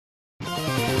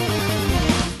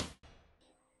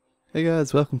Hey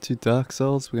guys, welcome to Dark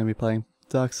Souls. We're going to be playing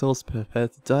Dark Souls Prepare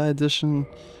to Die Edition.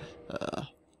 I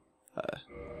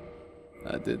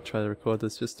did try to record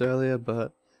this just earlier,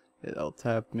 but it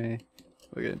alt-tabbed me.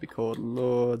 We're going to be called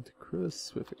Lord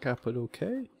Kris with a capital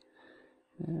K.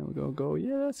 And we're going to go,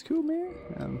 yeah, that's cool, man.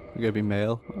 We're going to be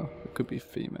male. Well, it could be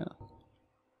female.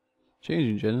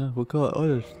 Changing gender, we'll call it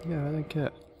other. Yeah, I don't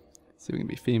care. So we can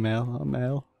be female or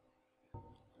male.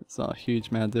 It's not a huge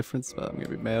amount of difference, but I'm going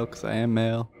to be male because I am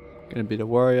male. Gonna be the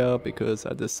warrior because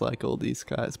I dislike all these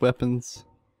guys' weapons.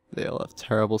 They all have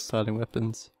terrible starting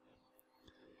weapons.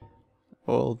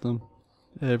 All of them.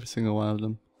 Every single one of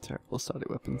them. Terrible starting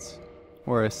weapons.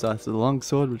 Warrior starts with a long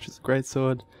sword, which is a great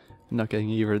sword. You're not getting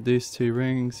either of these two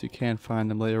rings. You can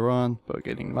find them later on, but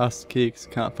getting master key because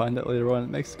you can't find that later on. It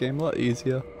makes the game a lot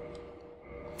easier.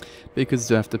 Because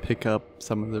you don't have to pick up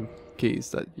some of the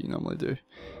keys that you normally do.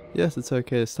 Yes, it's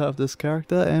okay to start with this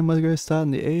character, and we're going to start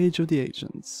in the Age of the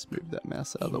Ancients. Move that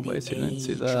mouse out of the way so you don't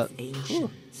see that.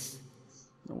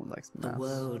 No one likes the mouse. The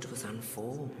world was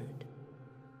unformed,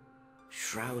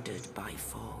 shrouded by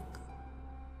fog.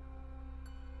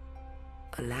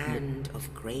 A land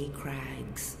of grey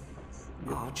crags,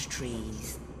 arch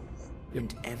trees,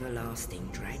 and everlasting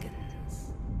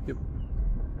dragons. Yep.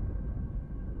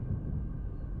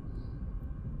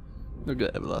 Look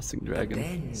at everlasting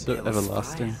dragon. So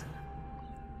everlasting.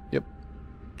 Yep.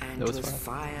 And with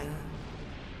fire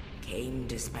came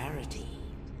disparity.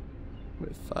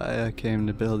 With fire came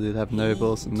the ability to have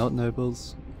nobles and not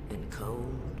nobles. And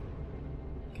cold.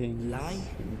 Kings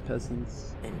life and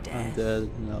peasants. And death.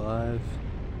 Undead and alive.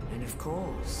 And of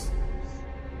course,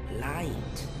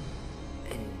 light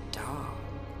and dark.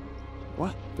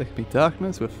 What? There can be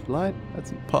darkness with light?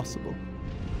 That's impossible.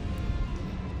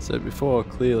 So before,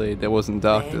 clearly, there wasn't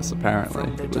darkness, apparently.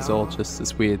 It was all just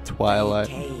this weird twilight.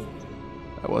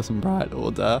 That wasn't bright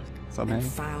or dark, somehow. And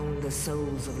found the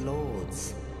souls of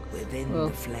lords within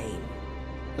the flame.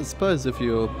 I suppose if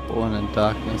you were born in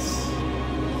darkness,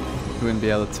 you wouldn't be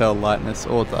able to tell lightness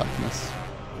or darkness.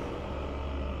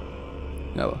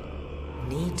 Never.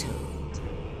 Nito,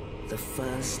 the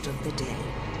first of the dead.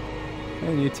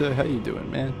 Hey Nito, how you doing,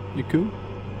 man? You cool?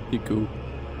 You cool.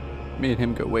 Me and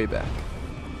him go way back.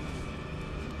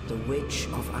 The Witch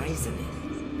of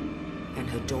Asylum and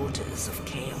her daughters of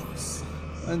Chaos.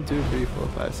 1, 2, 3, 4,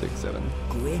 5, 6, 7.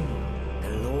 Gwyn, the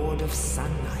Lord of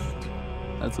Sunlight.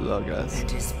 That's a lot, guys.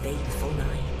 And his faithful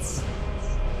knights.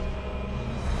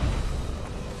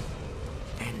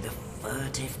 And the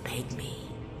furtive pygmy,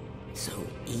 so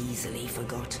easily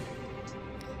forgotten.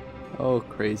 Oh,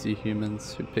 crazy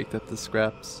humans who picked up the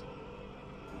scraps.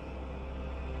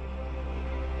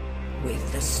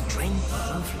 With the strength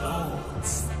of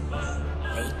lords,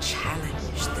 they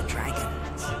challenged the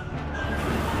dragons.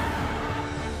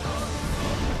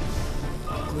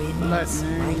 Gwyn's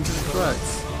mighty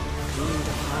swords peeled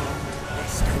apart their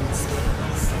stone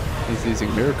skills. He's using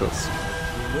miracles.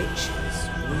 Witches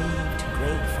weaved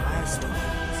great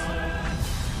firestorms.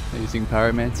 They're using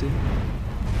pyromancy.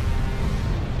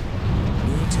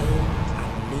 Nito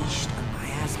unleashed a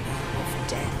miasma of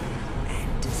death and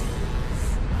disease.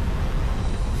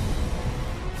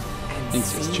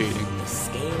 He's just cheating. The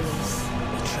scales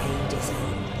betrayed his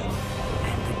end,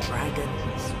 and the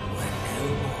dragons were no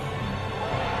more.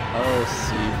 Oh,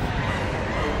 see.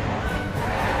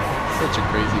 Such a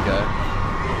crazy guy.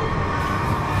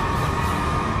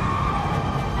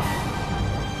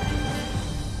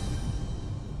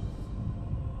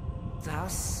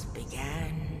 Thus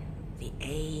began the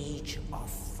Age of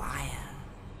Fire.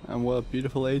 And what a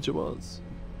beautiful age it was.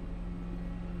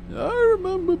 I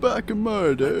remember back in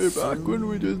my day, back when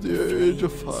we did the Age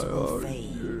of Fire.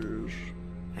 Yes.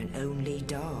 And only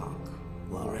dark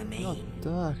will remain. Not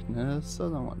darkness. I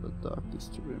don't want the darkness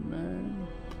to remain.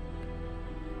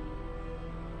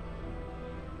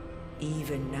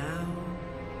 Even now,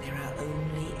 there are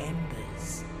only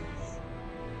embers.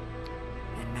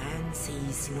 And man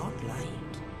sees not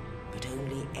light, but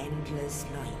only endless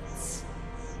nights.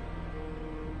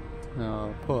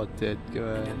 Oh, poor dead guy.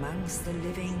 And amongst the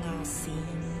living are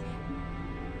seen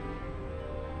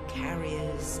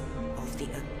carriers of the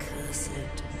accursed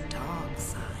dark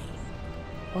side.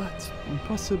 What?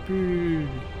 Impossible.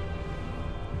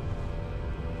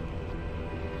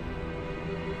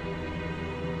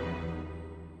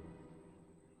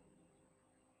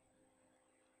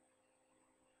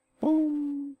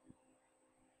 Boom.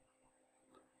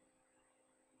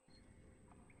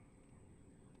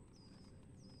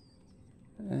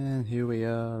 And here we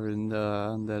are in the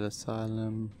Undead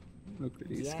Asylum. Look at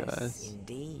these guys. Yes,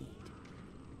 indeed.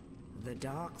 The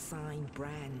dark sign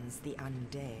brands the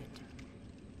undead.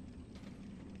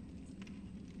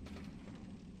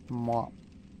 Mwah.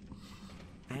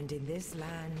 And in this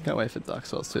land, Can't wait for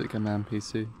Darksouls 2 to come out on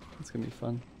PC. It's gonna be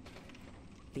fun.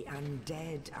 the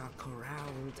undead are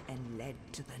corralled and led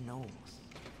to the north.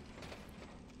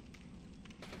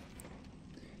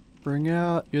 Bring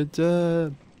out your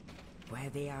dead. Where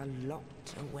they are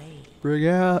locked away Bring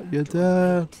out your to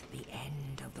dead. await the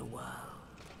end of the world.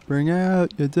 Bring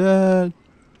out your dead.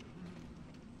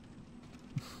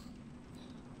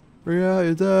 Bring out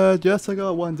your dead. Yes, I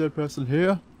got one dead person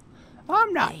here.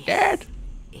 I'm not dead.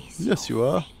 Yes, you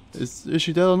are. Is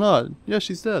she dead or not? Yes,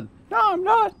 she's dead. No, I'm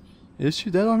not. Is she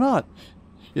dead or not?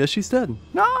 Yes, she's dead.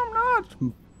 No, I'm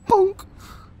not. Bonk.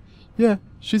 Yeah,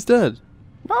 she's dead.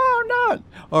 No, I'm not.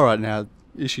 Alright, now,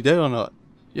 is she dead or not?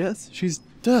 Yes, she's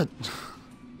dead.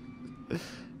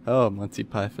 Oh, Monty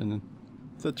Python.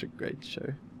 Such a great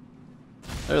show.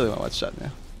 I really want to watch that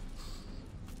now.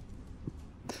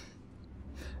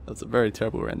 That was a very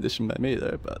terrible rendition by me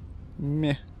though, but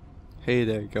meh. Hey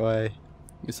there, guy.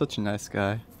 You're such a nice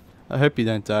guy. I hope you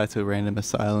don't die to a random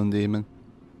asylum demon.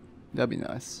 That'd be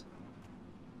nice.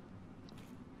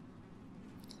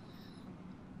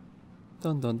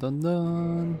 Dun dun dun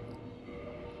dun.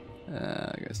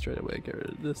 I go straight away, get rid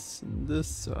of this and this,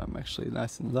 so I'm actually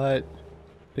nice and light.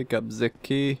 Pick up the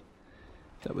key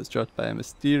that was dropped by a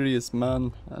mysterious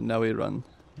man, and now we run.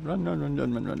 Run, run, run,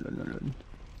 run, run, run, run, run, run.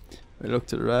 We look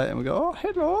to the right and we go, oh,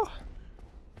 hello!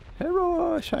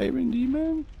 Hello, Siren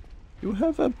Demon. You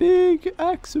have a big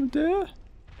axe there.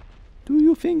 Do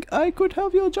you think I could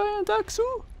have your giant axe?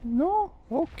 No?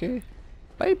 Okay.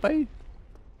 Bye bye.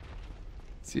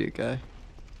 See you, guy.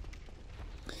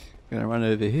 Gonna run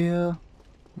over here.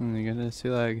 And you're gonna see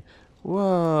like,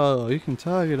 whoa, you can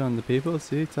target on the people.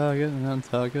 See, target and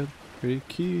untarget. Pretty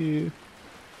cute.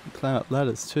 You climb up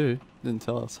ladders too. Didn't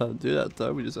tell us how to do that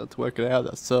though, we just had to work it out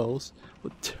ourselves.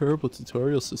 What a terrible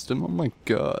tutorial system, oh my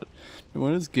god. No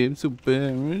wonder this game's so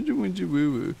bad.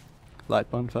 Light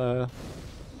bonfire.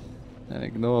 And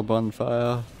ignore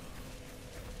bonfire.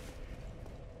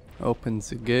 Opens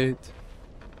the gate.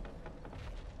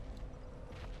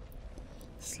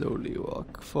 Slowly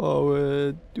walk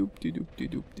forward. Doop de doop de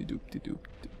doop de doop de doop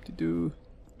doop de doo.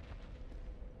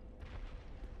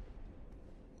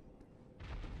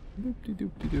 Doop de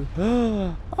doop de doo.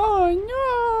 Oh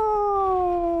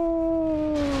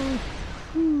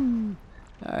no!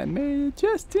 I made it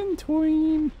just in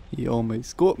time. He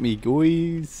almost got me,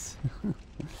 guys.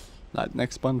 Like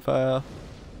next bonfire.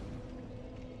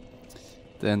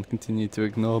 Then continue to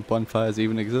ignore bonfires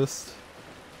even exist.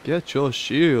 Get your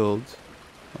shield.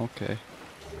 Okay.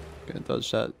 Gonna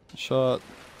dodge that shot.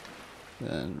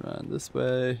 Then run this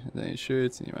way. And then he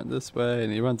shoots and you run this way.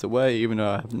 And he runs away even though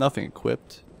I have nothing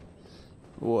equipped.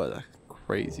 What a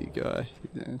crazy guy. You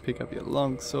then pick up your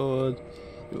longsword.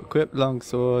 You equip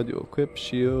longsword. You equip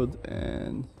shield.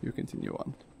 And you continue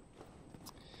on.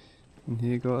 And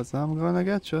he goes, I'm gonna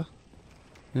get you.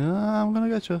 Yeah, I'm gonna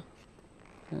get you.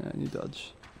 And you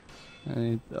dodge.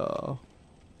 And you, oh.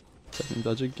 Second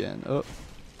dodge again. Oh.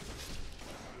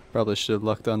 Probably should have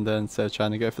locked on there instead of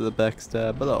trying to go for the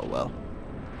backstab, but oh well.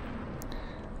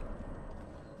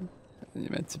 And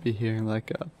you're meant to be hearing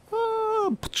like a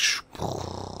oh,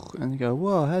 and you go,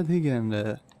 whoa, how'd he get in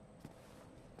there?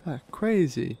 Ah,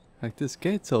 crazy. Like this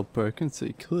gate's all broken, so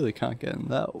you clearly can't get in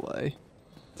that way.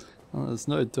 Well, there's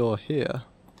no door here.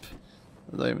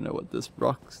 I don't even know what this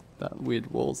rock's, that weird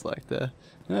wall's like there.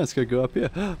 Yeah, let's go up here.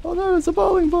 Oh no, it's a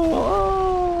bowling ball!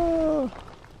 Oh!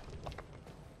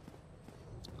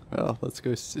 Well, let's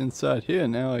go inside here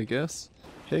now, I guess.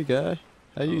 Hey guy,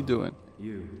 how you doing?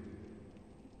 You're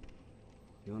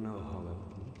no hollow.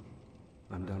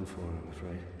 I'm done for, I'm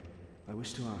afraid. I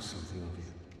wish to ask something of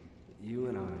you. You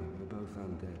and I are both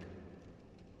undead.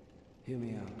 Hear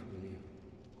me out, will you?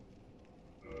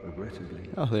 Regrettably,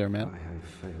 Oh, there, man. I have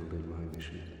failed in my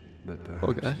mission, but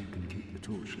perhaps you can keep the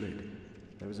torch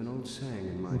lit. There is an old saying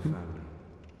in my family.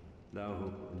 Thou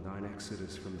who in thine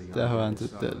exodus from the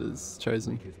Undead is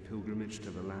chosen. maketh pilgrimage to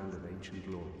the land of ancient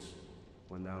lords.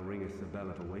 When thou ringeth the bell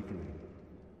of awakening,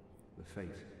 the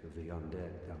fate of the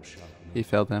undead thou shalt know. He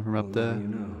fell down from up Well, there. now you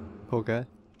know, Poor guy.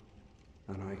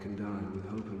 and I can die with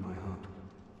hope in my heart.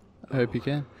 I hope you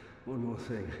can. One more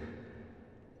thing.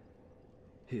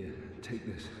 Here, take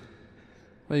this.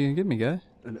 What are you gonna give me, guy?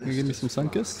 An You gonna give me some Estus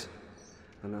Sunkist? flask,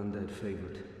 an undead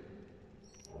favorite.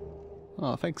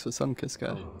 Oh, thanks for Sunkist, guy.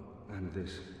 Oh, and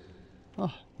this.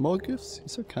 Oh, more gifts? You're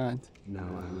so kind. Now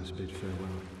I must bid farewell.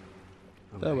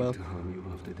 I would Farewell. hate to harm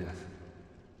you after death.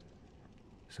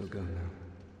 So go now.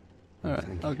 Alright,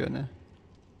 Thank I'll you. go now.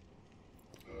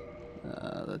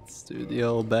 Let's do the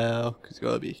old bow, cause you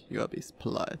gotta be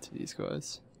polite to these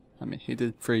guys. I mean, he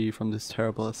did free you from this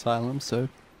terrible asylum, so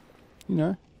you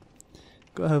know,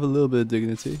 gotta have a little bit of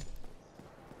dignity.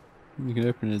 You can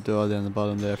open the door down the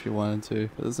bottom there if you wanted to,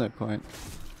 but there's no point.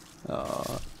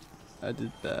 Oh, I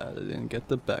did bad. I didn't get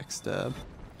the backstab.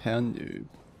 How noob.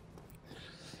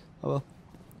 Oh well.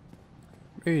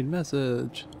 Read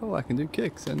message. Oh, I can do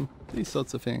kicks and these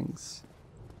sorts of things.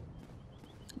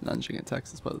 Lunging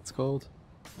attacks is what it's called.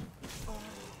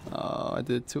 Oh, I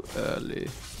did it too early.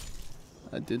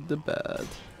 I did the bad.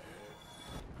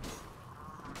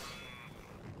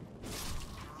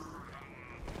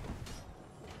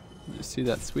 Did you see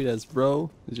that sweet as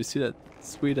roll? Did you see that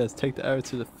sweet as take the arrow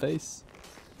to the face?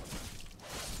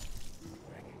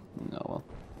 No, well.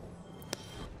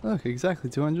 Look, exactly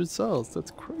 200 souls.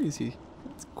 That's crazy.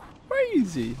 That's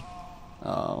crazy.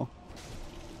 Oh.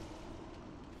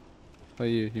 What are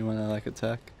you? You wanna like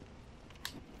attack?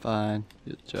 Fine,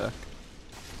 you jerk.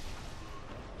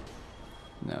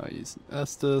 Now I use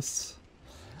Estus.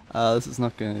 This is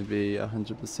not going to be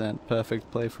 100%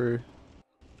 perfect playthrough.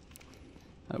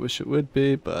 I wish it would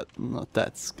be, but I'm not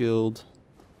that skilled.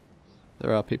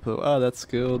 There are people who are that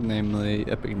skilled, namely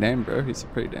Epic Nambro. He's a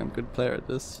pretty damn good player at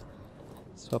this.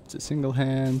 Swap to single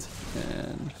hand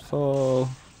and fall.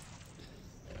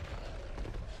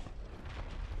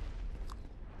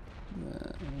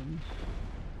 And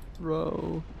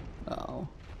throw. Oh.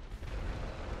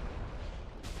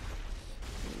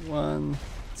 1,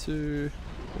 2,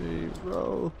 3,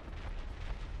 roll.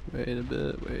 Wait a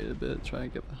bit, try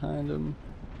and get behind him.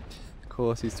 Of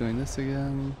course he's doing this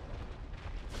again.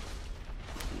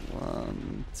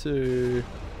 1, 2,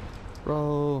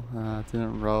 roll.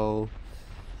 Didn't roll.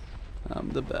 I'm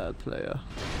the bad player.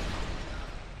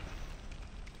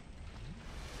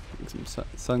 Some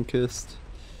sun-kissed.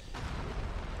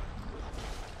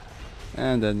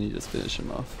 And then you just finish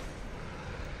him off.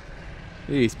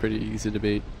 He's pretty easy to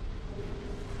beat.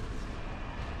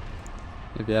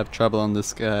 If you have trouble on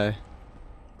this guy,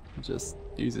 just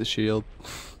use a shield.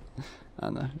 I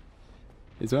don't know.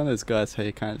 He's one of those guys how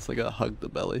you kind of just like gotta hug the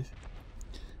belly.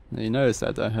 Now you notice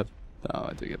I don't have. Oh,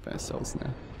 I do get bonus souls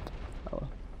now. Oh well.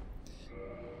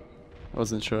 I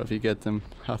wasn't sure if you get them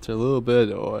after a little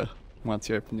bit or once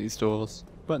you open these doors,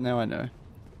 but now I know.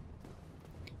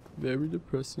 Very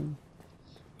depressing.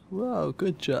 Wow,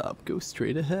 good job. Go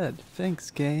straight ahead. Thanks,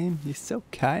 game. You're so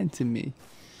kind to me.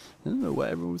 I don't know why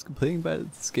everyone was complaining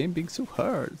about this game being so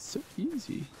hard. It's so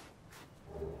easy.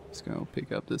 Just gonna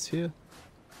pick up this here.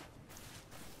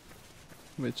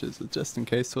 Which is a just in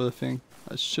case sort of thing.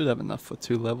 I should have enough for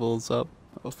 2 levels up,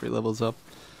 or 3 levels up.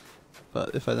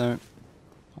 But if I don't,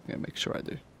 I'm gonna make sure I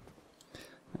do.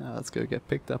 Now let's go get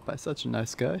picked up by such a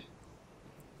nice guy.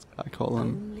 I call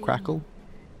him Crackle.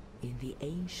 In the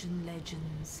ancient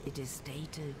legends, it is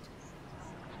stated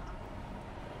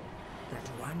that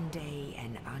one day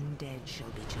an undead shall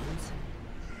be chosen.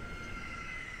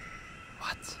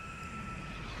 What?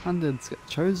 Undeads get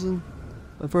chosen?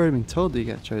 I've already been told they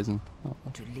get chosen. Oh.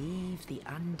 To leave the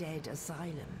undead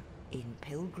asylum in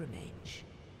pilgrimage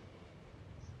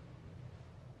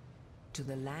to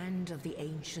the land of the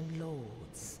ancient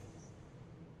lords.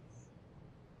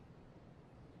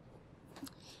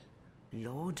 The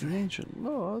Lordran. ancient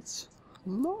lords?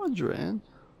 Lordran?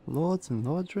 Lords and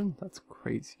Lordran? That's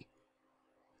crazy.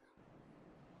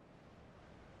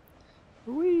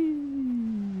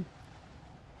 Whee!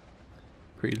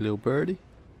 Pretty little birdie.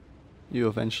 You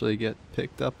eventually get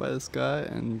picked up by this guy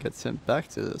and get sent back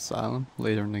to the asylum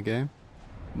later in the game.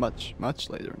 Much, much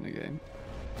later in the game.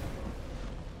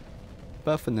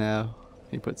 But for now,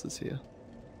 he puts us here.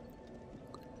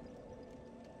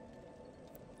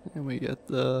 And we get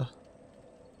the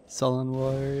sullen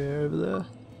warrior over there.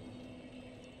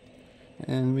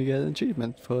 And we get an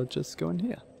achievement for just going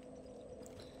here.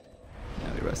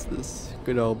 Now we rest this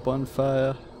good old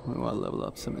bonfire. We want to level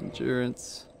up some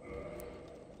endurance.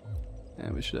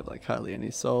 And we should have like hardly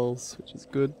any souls, which is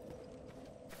good.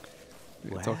 We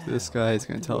can talk to this guy, he's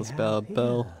going to tell us about a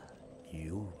bell.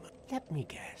 You, let me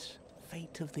guess,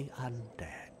 fate of the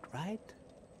undead, right?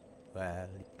 Well,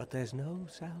 but there's no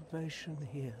salvation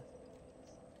here.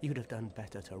 You'd have done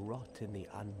better to rot in the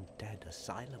undead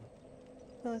asylum.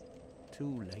 But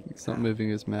too late. He's not moving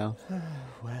his mouth.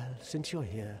 Well, since you're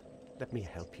here, let me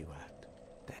help you out.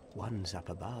 That one's up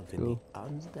above in Cool. the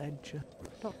undead.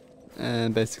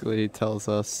 And basically he tells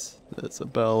us there's a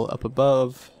bell up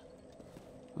above.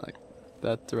 Like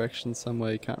that direction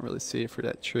somewhere, you can't really see it through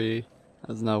that tree.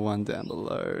 There's no one down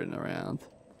below and around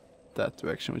that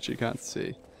direction which you can't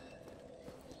see.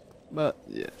 But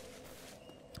yeah.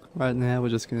 Right now we're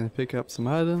just going to pick up some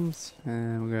items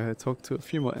and we're going to talk to a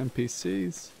few more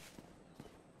NPCs.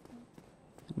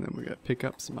 And then we're going to pick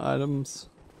up some items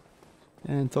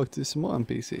and talk to some more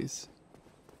NPCs.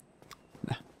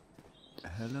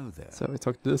 hello there. So we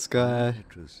talked to this guy.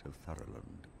 Petrus of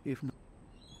Thurland. If not,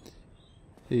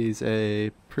 He's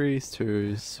a priest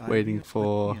who's waiting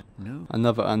for no.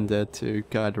 another undead to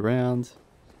guide around.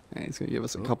 And he's going to give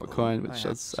us a copper coin, I which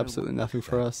have does so absolutely much nothing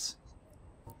for that. us.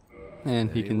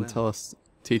 And he Very can well.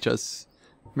 teach us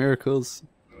miracles,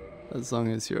 as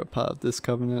long as you're a part of this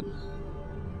covenant.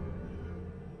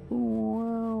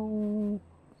 Wow.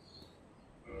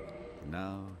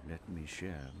 Now let me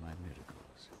share my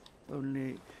miracles.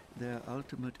 Only their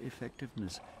ultimate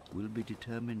effectiveness will be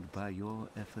determined by your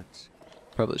efforts.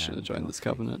 Probably should have And joined your this faith.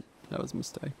 covenant. That was a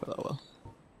mistake, but oh well.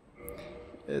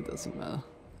 It doesn't matter.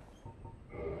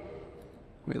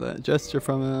 We learn a gesture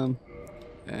from him,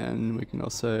 and we can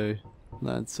also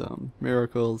learn some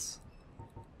miracles.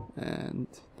 And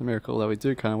the miracle that we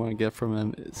do kind of want to get from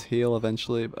him is heal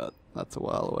eventually, but that's a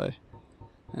while away.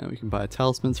 And we can buy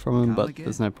talismans from him, Come but again.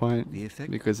 there's no point The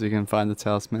effect because we can find the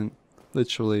talisman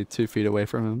literally 2 feet away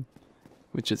from him,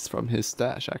 which is from his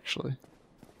stash actually.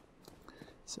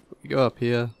 So we go up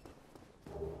here,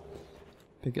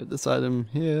 pick up this item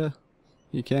here.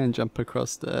 You can jump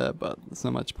across there, but there's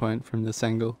not much point from this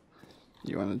angle.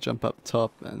 You want to jump up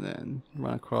top and then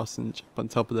run across and jump on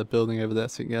top of the building over there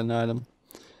so you can get an item.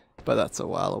 But that's a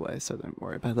while away, so don't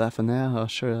worry about that for now. I'll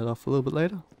show that off a little bit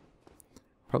later.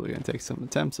 Probably going to take some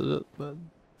attempts at it, but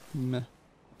meh.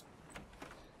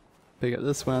 Pick up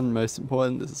this one, most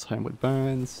important. This is Homeward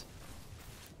Bones.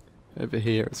 Over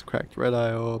here is cracked red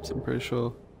eye orbs, I'm pretty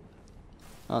sure.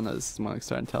 Oh no, this is one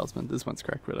exciting talisman. This one's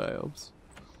cracked red eye orbs.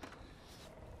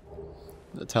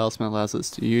 The talisman allows us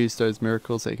to use those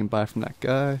miracles that you can buy from that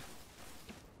guy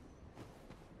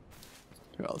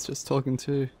who I was just talking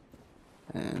to.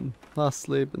 And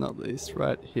lastly but not least,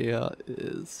 right here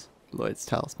is Lloyd's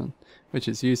talisman, which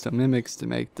is used on mimics to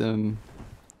make them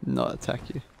not attack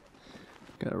you.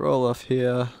 Gonna roll off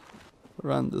here,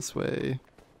 run this way.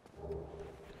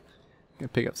 Gonna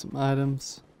pick up some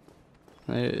items.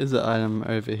 There is an item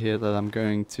over here that I'm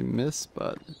going to miss,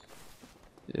 but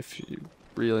if you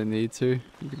really need to,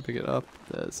 you can pick it up.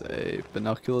 There's a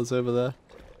binoculars over there.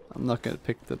 I'm not going to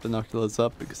pick the binoculars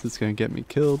up because it's going to get me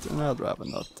killed, and I'd rather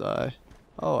not die.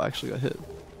 Oh, I actually got hit.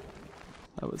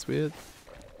 That was weird.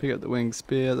 Pick up the winged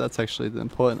spear. That's actually the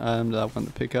important item that I want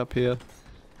to pick up here.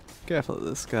 Careful of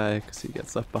this guy because he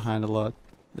gets left behind a lot.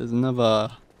 There's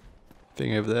another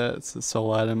thing over there. It's the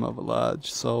soul item of a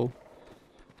large soul.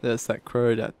 There's that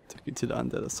crow that took you to the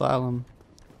Undead Asylum.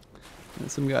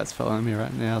 And some guys following me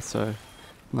right now, so I'm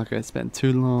not going to spend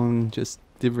too long just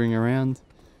divvying around.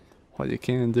 What you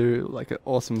can do, like an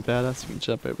awesome badass, you can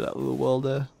jump over that little wall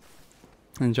there.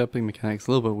 And jumping mechanic's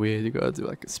a little bit weird. You gotta do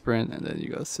like a sprint and then you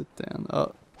gotta sit down.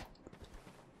 Oh,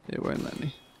 it won't let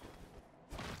me.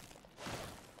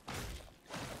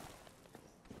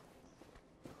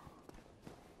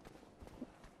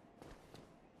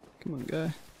 Come on,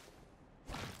 guy.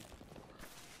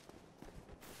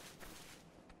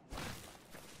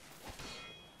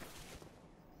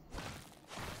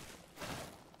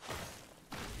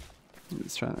 I'm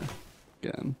just trying to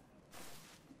get him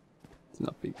to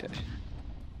not be gay.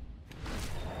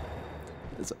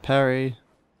 There's a parry.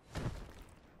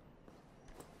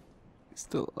 He's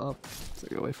still up, so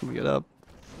I gotta wait for him to get up.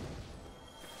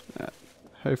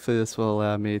 Hopefully this will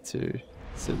allow me to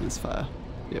sit this fire.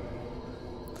 Yep.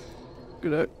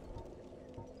 Good out.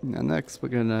 Now next we're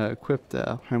gonna equip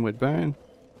our Homeward Bone.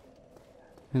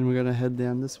 And we're gonna head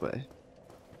down this way.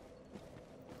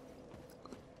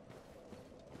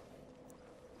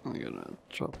 I'm gonna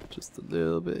drop just a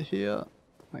little bit here,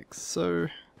 like so.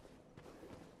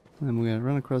 And then we're gonna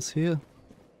run across here.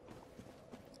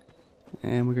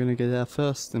 And we're gonna get our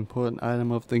first important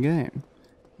item of the game.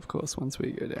 Of course, once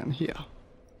we go down here.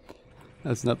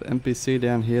 There's another NPC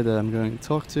down here that I'm going to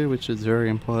talk to, which is very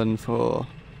important for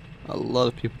a lot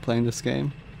of people playing this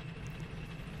game.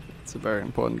 It's a very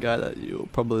important guy that you'll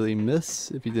probably miss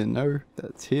if you didn't know that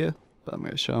it's here, but I'm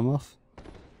going to show him off.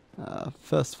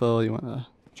 First of all, you want to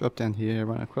drop down here,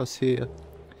 run across here,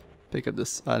 pick up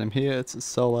this item here. It's a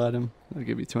soul item. It'll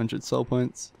give you 200 soul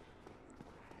points.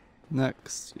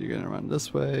 Next, you're going to run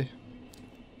this way.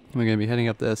 We're going to be heading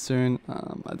up there soon.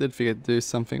 I did forget to do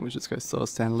something which is going to slow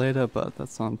us down later, but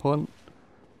that's not important.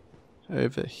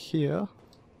 Over here,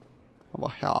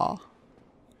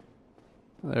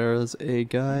 there's a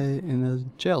guy in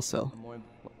a jail cell.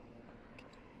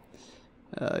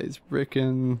 He's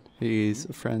Rickon. He's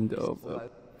a friend of a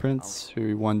prince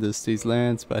who wanders these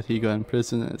lands, but he got in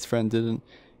prison and his friend didn't.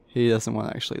 He doesn't want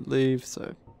to actually leave,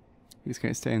 so he's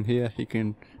going to stay in here. He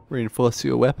can reinforce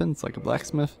your weapons like a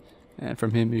blacksmith. And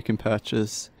from him you can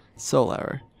purchase Soul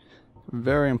Arrow.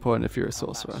 Very important if you're a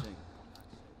sorcerer.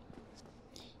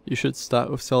 You should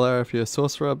start with soul arrow if you're a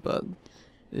sorcerer, but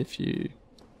if you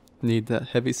need that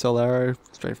heavy soul arrow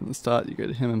straight from the start, you go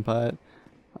to him and buy it.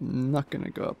 I'm not going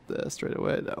to go up there straight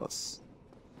away, that was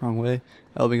wrong way.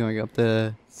 I'll be going up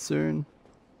there soon.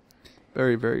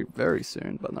 Very, very, very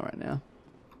soon, but not right now.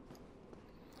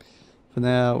 For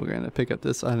now, we're going to pick up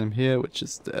this item here, which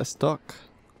is the S-Dock,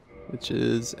 which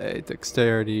is a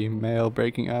dexterity mail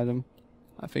breaking item.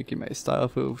 I think you may start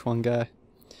off with one guy.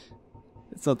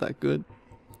 It's not that good.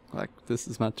 Like, this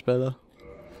is much better.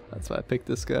 That's why I picked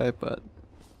this guy, but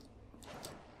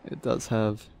it does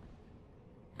have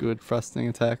good thrusting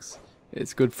attacks.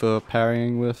 It's good for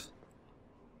parrying with,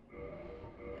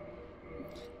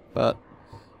 but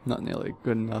not nearly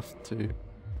good enough to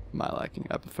my liking.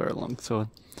 I prefer a longsword,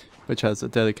 which has a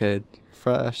dedicated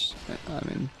thrust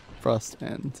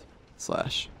and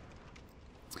slash.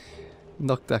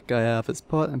 Knock that guy out of his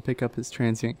pot and pick up his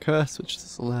transient curse, which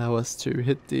does allow us to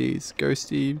hit these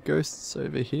ghosty ghosts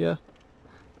over here.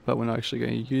 But we're not actually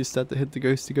going to use that to hit the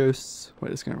ghosty ghosts. We're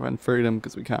just going to run through them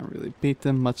because we can't really beat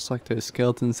them, much like those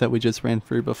skeletons that we just ran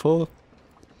through before.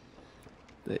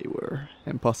 They were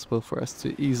impossible for us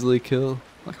to easily kill.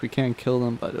 Like, we can kill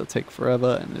them, but it'll take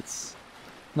forever and it's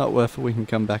not worth it. We can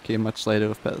come back here much later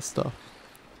with better stuff.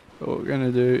 But what we're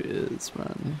going to do is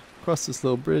run across this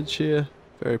little bridge here,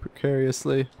 very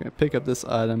precariously. We're going to pick up this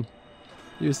item,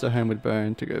 use the homeward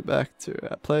bone to go back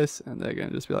to our place, and they're going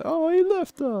to just be like, oh, he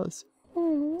left us.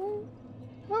 Oh,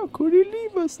 how could he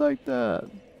leave us like that?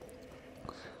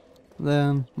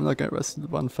 Then, we're not going to rest at the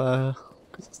bonfire,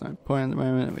 because there's no point at the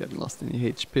moment, and we haven't lost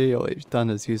any HP. All we've done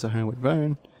is use a homeward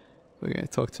bone. We're going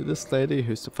to talk to this lady,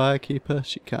 who's the firekeeper.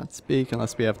 She can't speak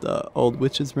unless we have the old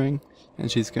witch's ring,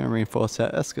 and she's going to reinforce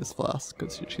our Esker's flask,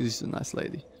 because she's a nice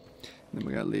lady. And then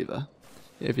we're going to leave her.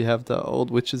 If you have the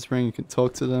old witch's ring, you can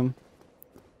talk to them.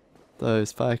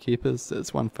 Those firekeepers,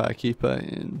 there's one firekeeper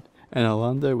in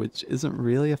Orlando, which isn't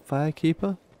really a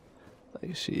firekeeper.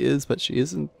 Like, she is, but she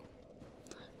isn't.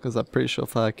 Because I'm pretty sure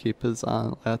firekeepers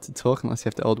aren't allowed to talk unless you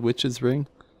have the old witch's ring.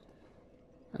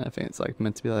 And I think it's like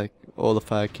meant to be like all the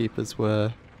firekeepers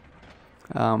were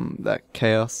that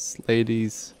chaos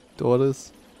lady's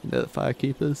daughters. They're the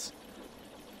firekeepers.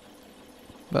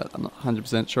 But I'm not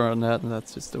 100% sure on that, and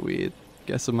that's just a weird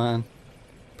guess of mine.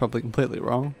 Probably completely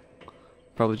wrong.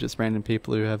 Probably just random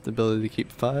people who have the ability to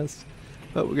keep fires.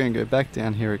 But we're going to go back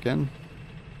down here again.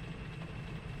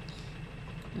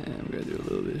 And we're going to do a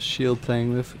little bit of shield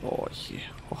playing with. Oh yeah,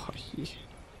 oh yeah.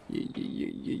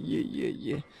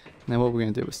 Yeah. Now what we're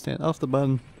going to do is stand off the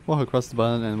button, walk across the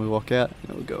button, and we walk out,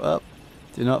 and we'll go up.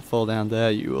 Do not fall down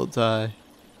there, you will die.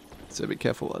 So be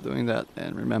careful while doing that,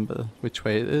 and remember which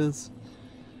way it is.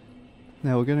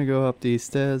 Now we're going to go up these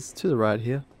stairs to the right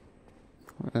here.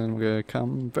 And we're going to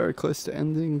come very close to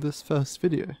ending this first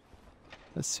video.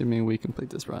 Assuming we complete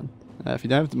this run. If you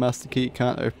don't have the master key, you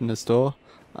can't open this door.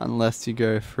 Unless you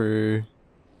go through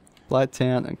Light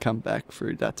Town and come back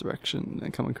through that direction.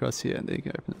 And come across here and then you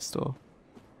can open this door.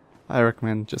 I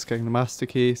recommend just getting the master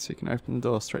key so you can open the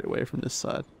door straight away from this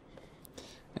side.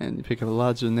 And you pick up a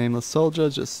larger nameless soldier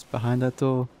just behind that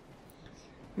door.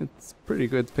 It's pretty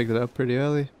good to pick it up pretty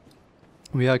early.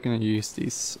 We are going to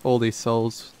use all these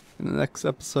souls in the next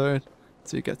episode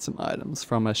to get some items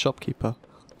from a shopkeeper.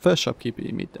 First shopkeeper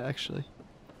you meet there actually.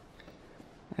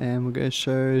 And we're going to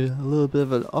show a little bit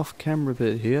of an off-camera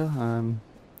bit here. I'm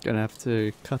going to have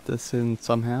to cut this in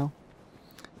somehow.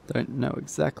 Don't know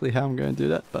exactly how I'm going to do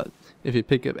that, but if you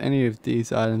pick up any of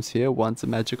these items here, one's a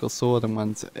magical sword and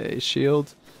one's a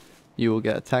shield, you will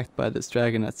get attacked by this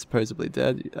dragon that's supposedly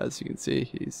dead. As you can see,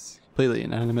 he's completely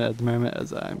inanimate at the moment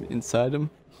as I'm inside him.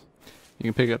 You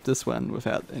can pick up this one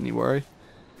without any worry.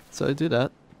 So do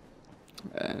that.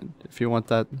 And if you want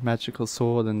that magical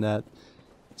sword and that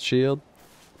shield,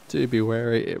 do be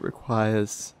wary, it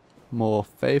requires more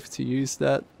faith to use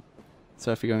that.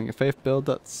 So if you're going a faith build,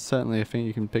 that's certainly a thing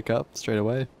you can pick up straight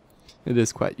away. It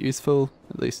is quite useful,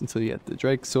 at least until you get the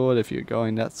Drake sword if you're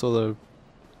going that sort of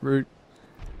route.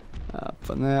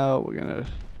 For now, we're gonna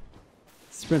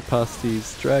sprint past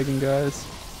these dragon guys.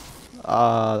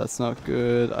 Ah, that's not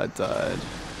good, I died.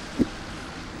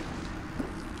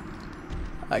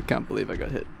 I can't believe I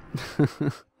got hit.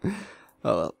 Oh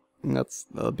well, that's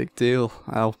not a big deal.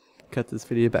 I'll cut this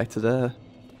video back to there.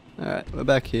 Alright, we're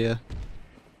back here.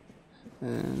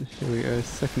 And here we go,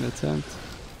 second attempt.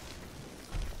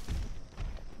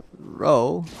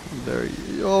 Roll. Very.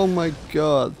 Oh my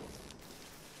god.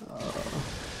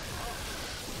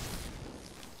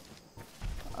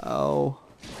 Ow.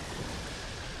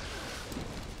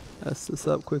 Mess this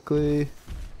up quickly.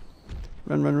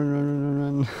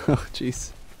 Run. Oh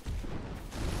jeez.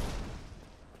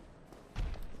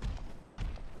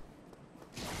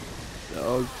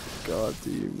 Oh god, do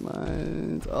you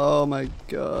mind? Oh my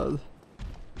god.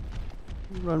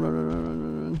 Run, run, run, run, run,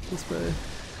 run, run. This way.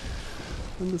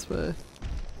 Run this way.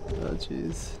 Oh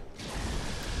jeez.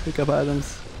 Pick up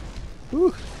items.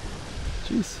 Woo!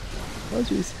 Jeez. Oh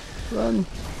jeez. Run.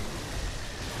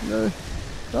 No.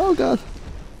 Oh god.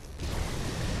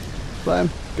 Climb.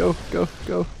 Go, go,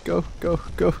 go, go, go,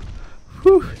 go.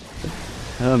 Whew.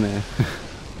 Oh man.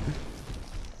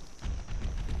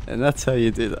 And that's how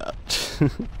you do that.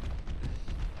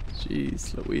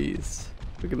 Jeez Louise.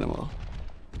 Look at them all.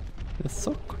 It's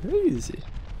so crazy.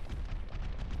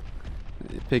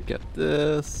 And you pick up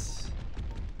this.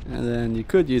 And then you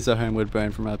could use a homeward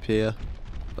bone from up here.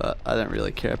 But I don't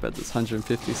really care about this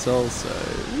 150 souls, so...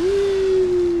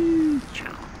 Whee!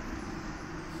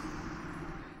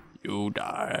 You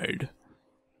died.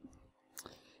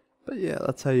 But yeah,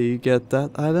 that's how you get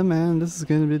that item, and this is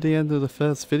going to be the end of the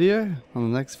first video.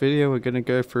 On the next video we're going to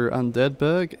go through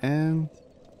Undeadburg and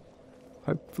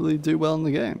hopefully do well in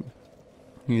the game.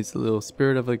 He's the little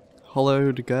spirit of a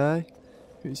hollowed guy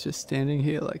who's just standing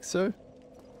here like so.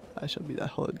 I shall be that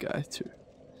hollowed guy too.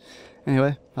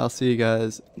 Anyway, I'll see you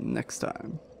guys next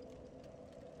time.